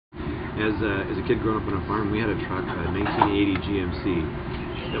As a kid growing up on a farm, we had a truck, a 1980 GMC,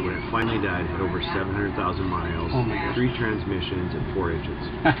 that when it finally died had over 700,000 miles, 3 transmissions, and 4 engines.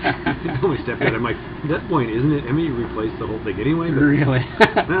 My stepdad, I'm like, at that point, isn't it? I mean, you replace the whole thing anyway. But, really?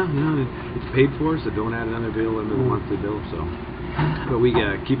 no, it's paid for, so don't add another bill into the monthly bill. So, but we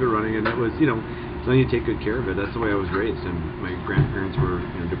keep it running, and that was, so you take good care of it. That's the way I was raised, and my grandparents were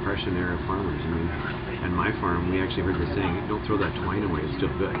Depression era farmers. I mean, and my farm, we actually heard the saying, "Don't throw that twine away; it's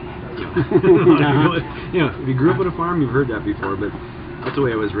still good." If you grew up on a farm, you've heard that before, but that's the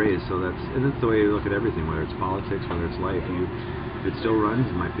way I was raised. So that's the way I look at everything, whether it's politics, whether it's life. If it still runs,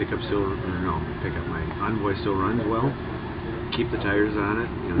 my my Envoy still runs well. Keep the tires on it.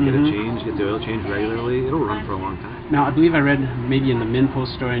 Get a change, get the oil change regularly. It'll run for a long time. Now, I believe I read maybe in the Min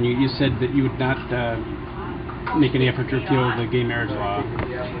Post story, and you said that you would not make any effort to repeal the gay marriage law.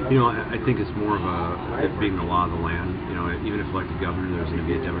 I think it's more of it being the law of the land. Even if elected governor, there's going to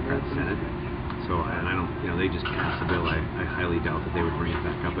be a Democrat Senate. So, and I don't, they just passed the bill. I highly doubt that they would bring it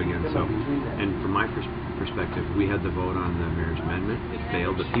back up again. So, and from my perspective, we had the vote on the marriage amendment. It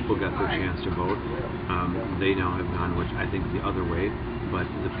failed. The people got their chance to vote. They now have gone, which I think the other way, but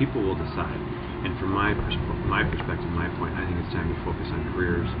the people will decide. And from my perspective, my point, I think it's time to focus on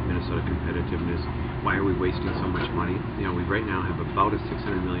careers, Minnesota competitiveness. Why are we wasting so much money? We right now have about a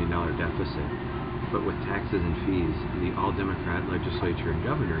 $600 million deficit. But with taxes and fees, the all-Democrat legislature and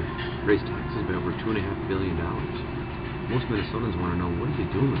governor raised taxes by over $2.5 billion. Most Minnesotans want to know, what are you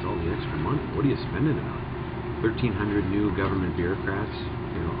doing with all the extra money? What are you spending it on? 1,300 new government bureaucrats,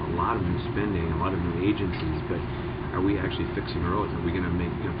 a lot of new spending, a lot of new agencies, but are we actually fixing roads? Are we going to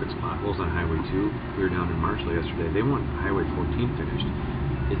fix potholes on Highway 2? We were down in Marshall yesterday. They want Highway 14 finished.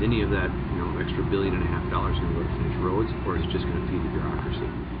 Is any of that, extra $1.5 billion going to go to finish roads, or is it just going to feed the bureaucracy?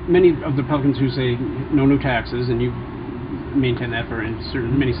 Many of the Republicans who say no new taxes, and you maintain that for in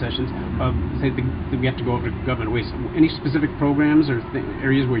many sessions, say that we have to go over to government ways. Any specific programs or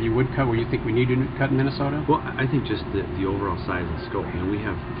areas where you would cut, where you think we need to cut in Minnesota? Well, I think just the overall size and scope. We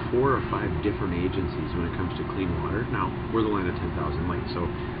have 4 or 5 different agencies when it comes to clean water. Now, we're the land of 10,000 lakes, so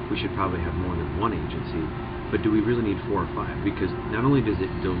we should probably have more than one agency. But do we really need 4 or 5? Because not only does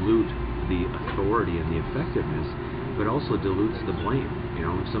it dilute the authority and the effectiveness, but also dilutes the blame.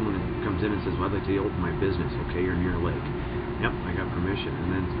 If someone comes in and says, well, I'd like to open my business, okay, you're near a lake. Yep, I got permission.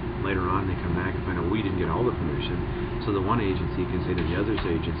 And then later on they come back and find out we didn't get all the permission. So the one agency can say to the other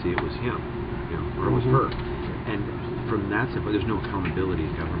agency it was him, or it was her. And from that standpoint, there's no accountability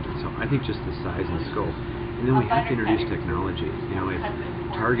in government. So I think just the size and scope. And then we have to introduce technology. If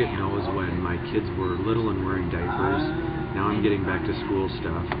Target knows when my kids were little and wearing diapers, now I'm getting back to school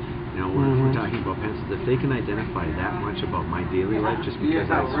stuff. We're talking about pencils. If they can identify that much about my daily life just because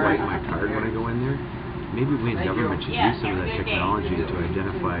I swipe my card when I go in there, maybe we in government should use some of that technology to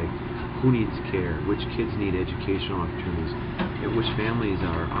identify who needs care, which kids need educational opportunities, which families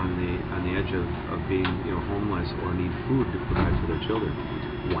are on the edge of being homeless or need food to provide for their children.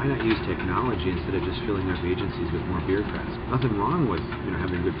 Why not use technology instead of just filling up agencies with more bureaucrats? Nothing wrong with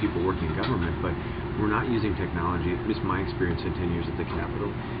having good people working in government, but we're not using technology, at least my experience in 10 years at the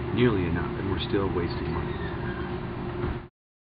Capitol, nearly enough, and we're still wasting money.